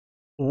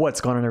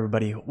What's going on,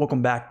 everybody?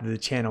 Welcome back to the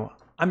channel.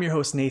 I'm your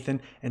host Nathan,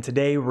 and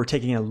today we're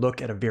taking a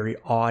look at a very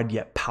odd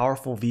yet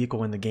powerful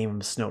vehicle in the game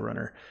of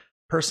SnowRunner.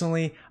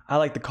 Personally, I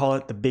like to call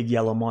it the big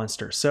yellow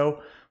monster.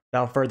 So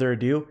without further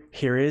ado,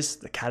 here is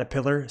the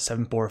Caterpillar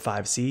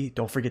 745C.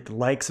 Don't forget to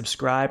like,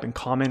 subscribe, and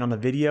comment on the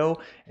video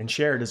and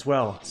share it as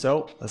well.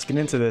 So let's get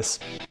into this.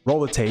 Roll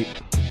the tape.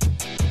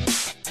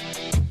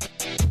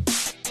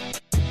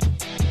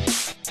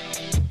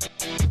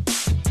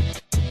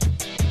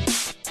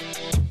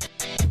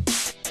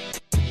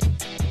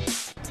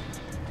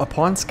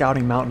 Upon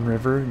scouting Mountain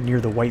River near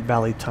the White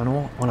Valley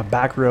Tunnel, on a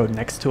back road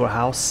next to a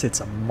house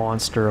sits a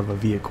monster of a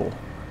vehicle.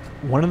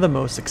 One of the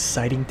most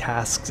exciting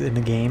tasks in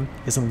the game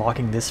is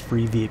unlocking this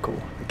free vehicle,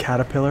 the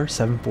Caterpillar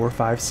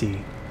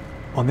 745C.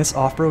 On this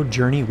off-road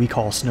journey we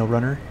call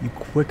SnowRunner, you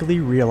quickly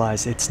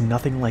realize it's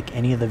nothing like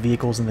any of the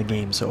vehicles in the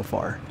game so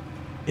far.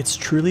 It's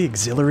truly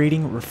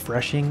exhilarating,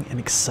 refreshing, and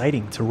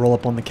exciting to roll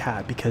up on the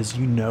Cat because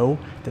you know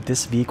that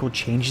this vehicle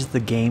changes the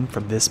game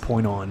from this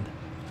point on.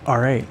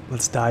 Alright,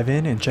 let's dive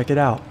in and check it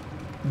out.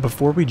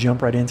 Before we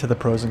jump right into the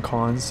pros and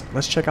cons,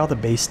 let's check out the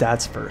base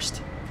stats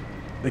first.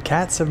 The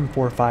Cat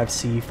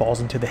 745C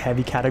falls into the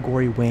heavy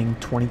category, weighing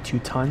 22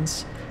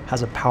 tons,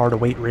 has a power to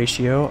weight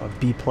ratio of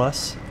B+,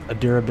 a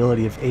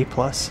durability of A+,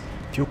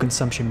 fuel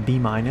consumption B-,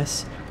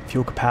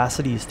 fuel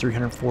capacity is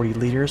 340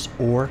 liters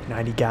or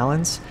 90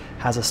 gallons,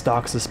 has a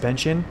stock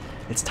suspension.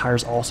 Its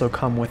tires also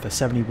come with a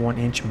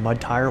 71-inch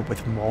mud tire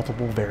with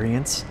multiple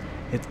variants.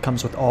 It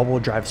comes with all-wheel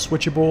drive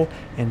switchable,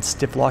 and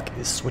stiff lock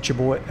is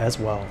switchable as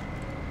well.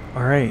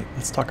 Alright,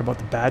 let's talk about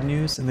the bad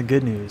news and the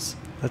good news.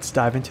 Let's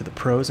dive into the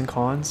pros and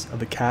cons of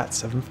the Cat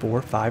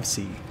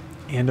 745C.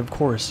 And of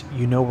course,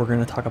 you know we're going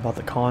to talk about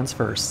the cons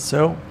first,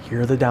 so here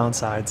are the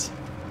downsides.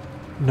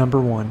 Number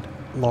 1,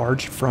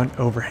 large front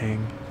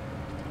overhang.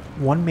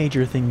 One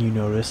major thing you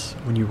notice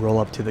when you roll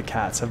up to the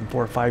Cat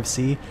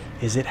 745C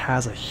is it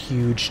has a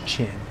huge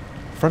chin.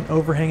 Front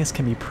overhangs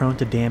can be prone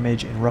to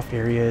damage in rough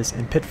areas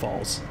and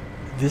pitfalls.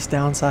 This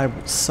downside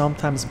will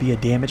sometimes be a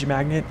damage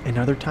magnet, and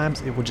other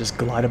times it will just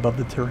glide above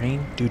the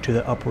terrain due to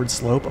the upward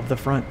slope of the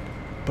front.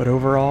 But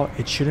overall,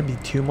 it shouldn't be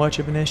too much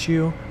of an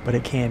issue, but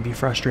it can be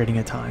frustrating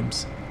at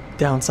times.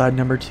 Downside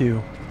number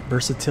 2,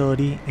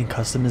 versatility and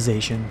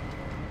customization.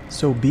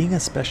 So being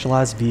a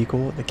specialized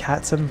vehicle, the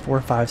Cat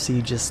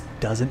 745C just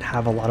doesn't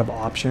have a lot of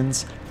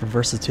options for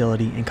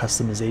versatility and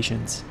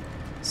customizations.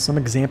 Some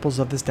examples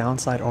of this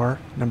downside are,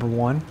 number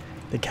 1,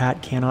 the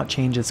Cat cannot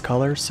change its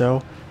color,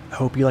 so I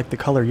hope you like the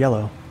color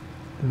yellow.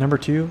 Number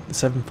 2, the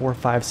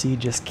 745C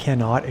just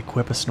cannot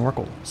equip a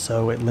snorkel,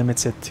 so it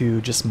limits it to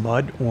just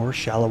mud or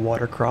shallow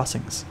water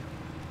crossings.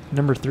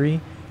 Number 3,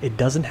 it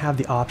doesn't have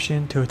the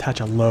option to attach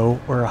a low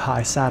or a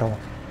high saddle,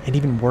 and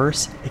even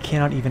worse, it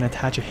cannot even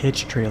attach a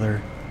hitch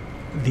trailer.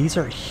 These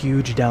are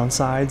huge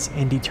downsides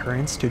and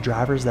deterrents to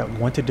drivers that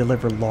want to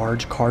deliver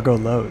large cargo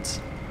loads.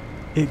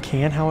 It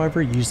can,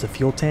 however, use the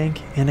fuel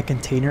tank and a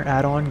container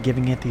add-on,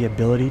 giving it the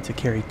ability to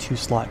carry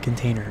 2-slot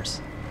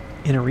containers.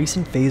 In a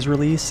recent phase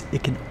release,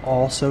 it can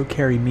also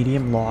carry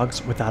medium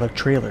logs without a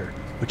trailer,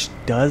 which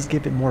does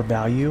give it more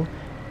value.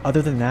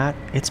 Other than that,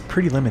 it's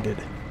pretty limited.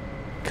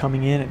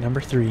 Coming in at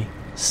number 3,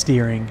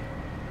 steering.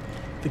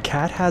 The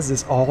Cat has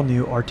this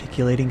all-new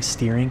articulating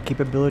steering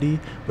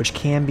capability, which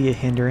can be a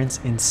hindrance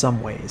in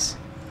some ways.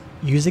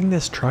 Using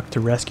this truck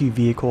to rescue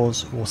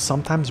vehicles will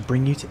sometimes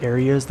bring you to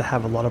areas that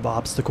have a lot of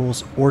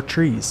obstacles or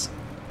trees.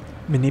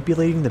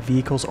 Manipulating the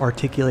vehicle's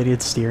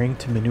articulated steering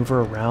to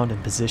maneuver around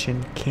and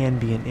position can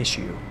be an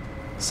issue.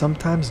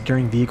 Sometimes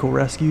during vehicle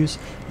rescues,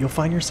 you'll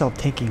find yourself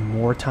taking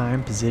more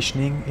time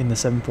positioning in the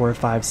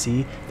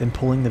 745C than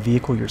pulling the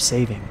vehicle you're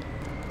saving.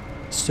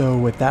 So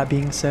with that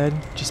being said,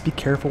 just be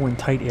careful in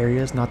tight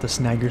areas not to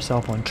snag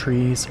yourself on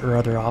trees or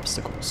other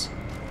obstacles.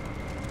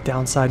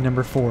 Downside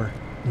number 4,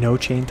 no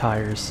chain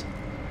tires.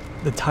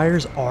 The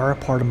tires are a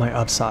part of my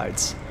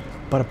upsides,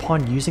 but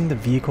upon using the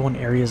vehicle in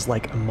areas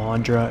like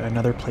Amandra and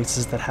other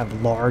places that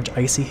have large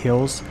icy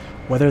hills,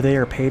 whether they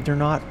are paved or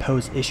not,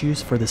 pose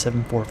issues for the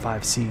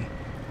 745C.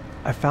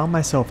 I found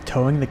myself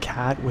towing the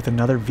Cat with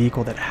another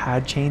vehicle that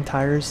had chain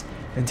tires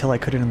until I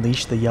could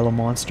unleash the yellow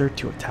monster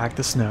to attack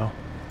the snow.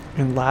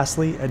 And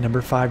lastly, at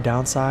number 5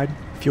 downside,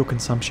 fuel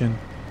consumption.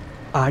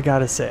 I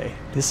gotta say,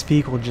 this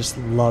vehicle just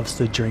loves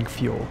to drink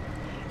fuel.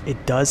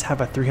 It does have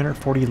a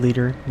 340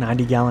 liter,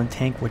 90 gallon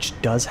tank, which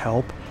does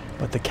help,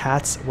 but the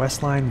Cat's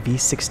Westline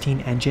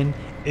V16 engine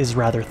is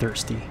rather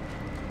thirsty.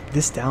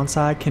 This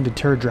downside can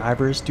deter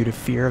drivers due to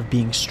fear of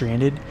being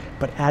stranded,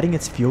 but adding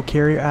its fuel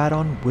carrier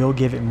add-on will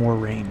give it more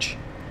range.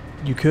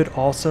 You could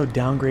also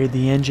downgrade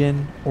the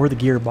engine or the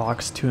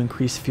gearbox to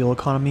increase fuel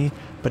economy,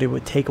 but it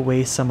would take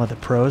away some of the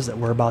pros that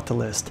we're about to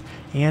list,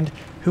 and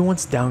who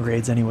wants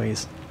downgrades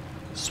anyways?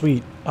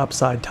 Sweet,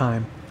 upside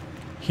time.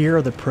 Here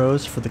are the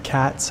pros for the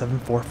Cat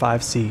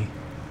 745C.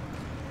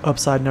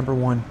 Upside number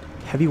 1,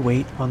 heavy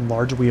weight on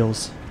large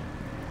wheels.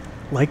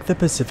 Like the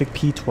Pacific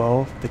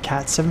P12, the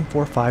Cat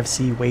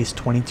 745C weighs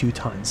 22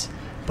 tons,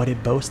 but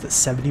it boasts a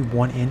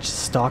 71-inch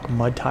stock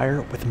mud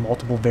tire with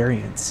multiple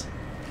variants.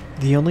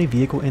 The only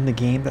vehicle in the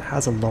game that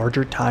has a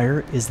larger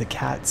tire is the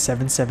Cat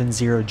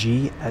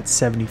 770G at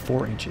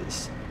 74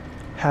 inches.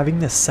 Having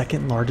the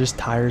second largest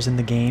tires in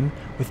the game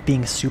with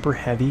being super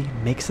heavy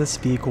makes this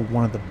vehicle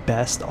one of the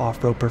best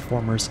off-road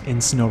performers in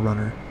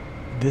SnowRunner.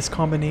 This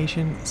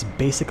combination is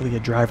basically a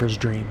driver's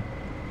dream.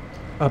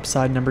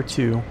 Upside number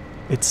 2,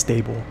 it's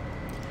stable.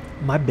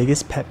 My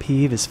biggest pet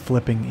peeve is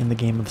flipping in the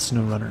game of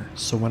SnowRunner,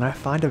 so when I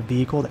find a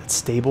vehicle that's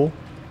stable,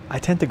 I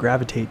tend to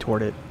gravitate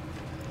toward it.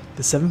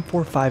 The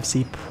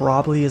 745C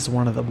probably is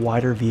one of the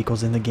wider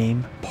vehicles in the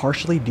game,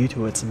 partially due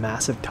to its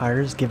massive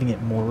tires giving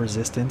it more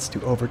resistance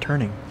to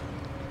overturning.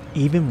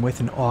 Even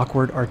with an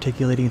awkward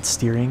articulating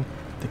steering,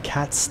 the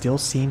Cat still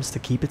seems to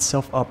keep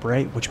itself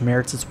upright, which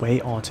merits its way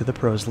onto the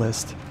pros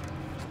list.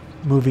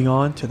 Moving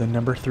on to the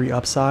number 3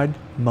 upside,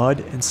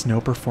 mud and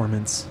snow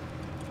performance.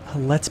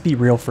 Let's be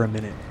real for a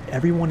minute.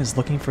 Everyone is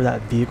looking for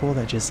that vehicle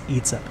that just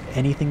eats up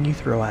anything you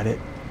throw at it.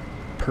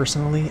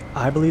 Personally,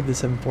 I believe the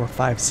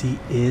 745C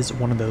is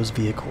one of those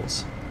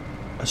vehicles.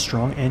 A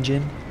strong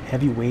engine,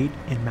 heavy weight,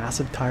 and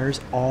massive tires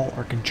all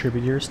are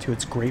contributors to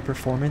its great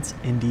performance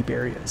in deep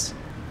areas.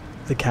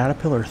 The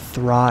Caterpillar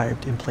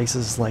thrived in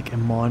places like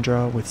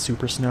Imandra with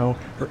super snow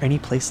or any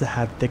place that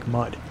had thick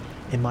mud.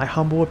 In my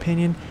humble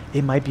opinion,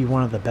 it might be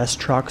one of the best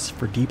trucks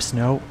for deep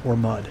snow or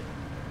mud.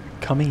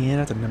 Coming in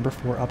at the number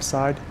 4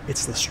 upside,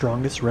 it's the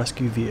strongest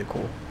rescue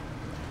vehicle.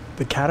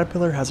 The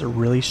Caterpillar has a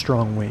really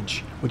strong winch,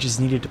 which is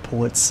needed to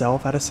pull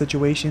itself out of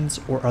situations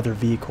or other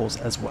vehicles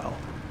as well.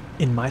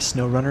 In my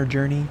SnowRunner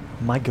journey,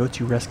 my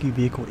go-to rescue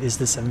vehicle is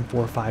the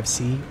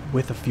 745C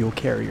with a fuel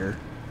carrier.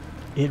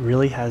 It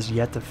really has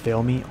yet to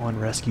fail me on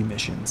rescue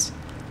missions.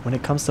 When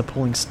it comes to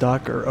pulling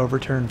stuck or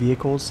overturned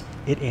vehicles,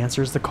 it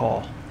answers the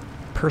call.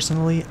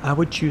 Personally, I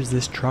would choose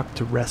this truck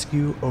to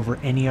rescue over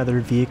any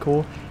other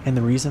vehicle, and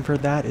the reason for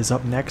that is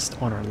up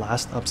next on our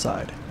last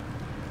upside.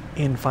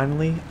 And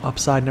finally,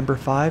 upside number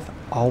 5,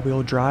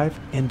 all-wheel drive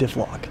and diff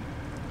lock.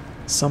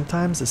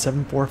 Sometimes the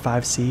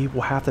 745C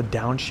will have to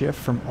downshift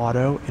from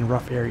auto in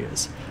rough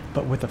areas,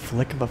 but with a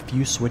flick of a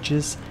few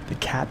switches, the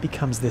Cat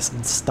becomes this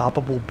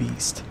unstoppable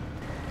beast.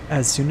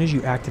 As soon as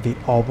you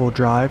activate all-wheel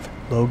drive,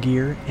 low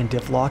gear, and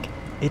diff lock,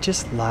 it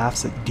just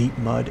laughs at deep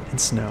mud and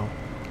snow.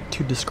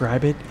 To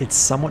describe it, it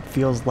somewhat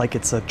feels like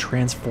it's a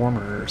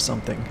transformer or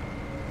something.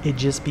 It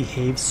just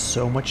behaves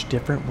so much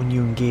different when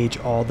you engage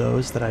all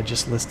those that I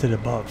just listed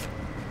above.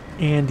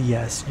 And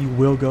yes, you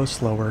will go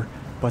slower,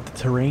 but the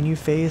terrain you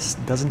face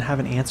doesn't have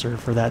an answer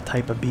for that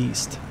type of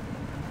beast.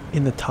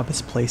 In the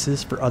toughest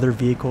places for other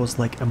vehicles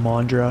like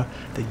Imandra,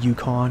 the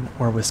Yukon,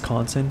 or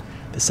Wisconsin,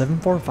 the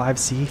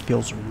 745C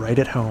feels right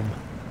at home.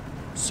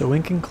 So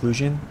in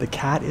conclusion, the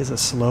Cat is a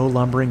slow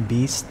lumbering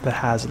beast that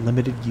has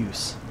limited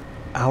use.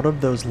 Out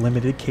of those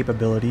limited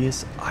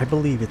capabilities, I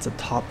believe it's a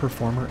top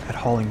performer at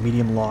hauling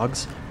medium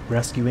logs,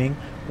 rescuing,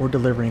 or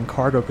delivering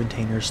cargo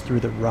containers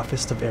through the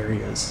roughest of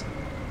areas.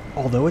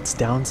 Although its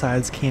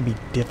downsides can be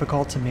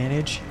difficult to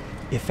manage,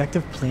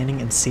 effective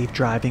planning and safe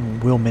driving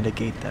will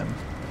mitigate them.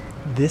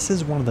 This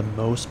is one of the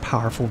most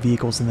powerful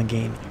vehicles in the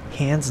game,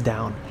 hands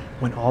down,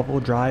 when all-wheel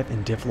drive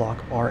and diff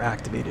lock are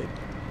activated.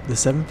 The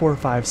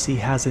 745C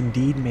has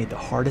indeed made the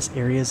hardest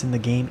areas in the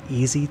game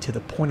easy to the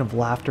point of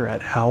laughter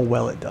at how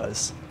well it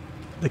does.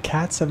 The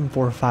Cat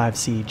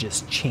 745C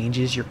just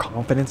changes your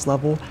confidence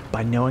level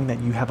by knowing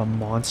that you have a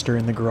monster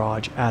in the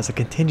garage as a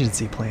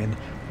contingency plan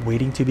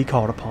waiting to be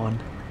called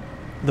upon.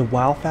 The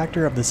wow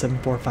factor of the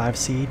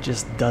 745C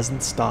just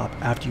doesn't stop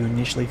after you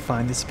initially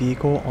find this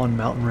vehicle on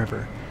Mountain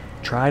River.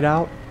 Try it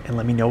out and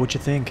let me know what you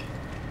think.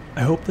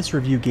 I hope this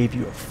review gave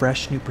you a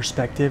fresh new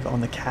perspective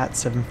on the Cat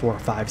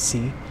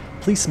 745C.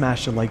 Please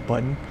smash the like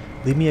button,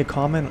 leave me a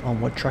comment on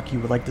what truck you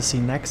would like to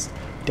see next.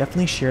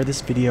 Definitely share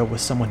this video with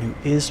someone who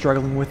is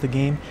struggling with the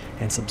game,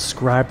 and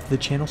subscribe to the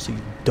channel so you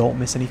don't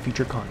miss any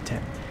future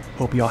content.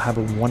 Hope you all have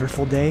a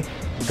wonderful day,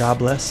 God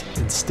bless,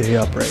 and stay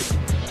upright.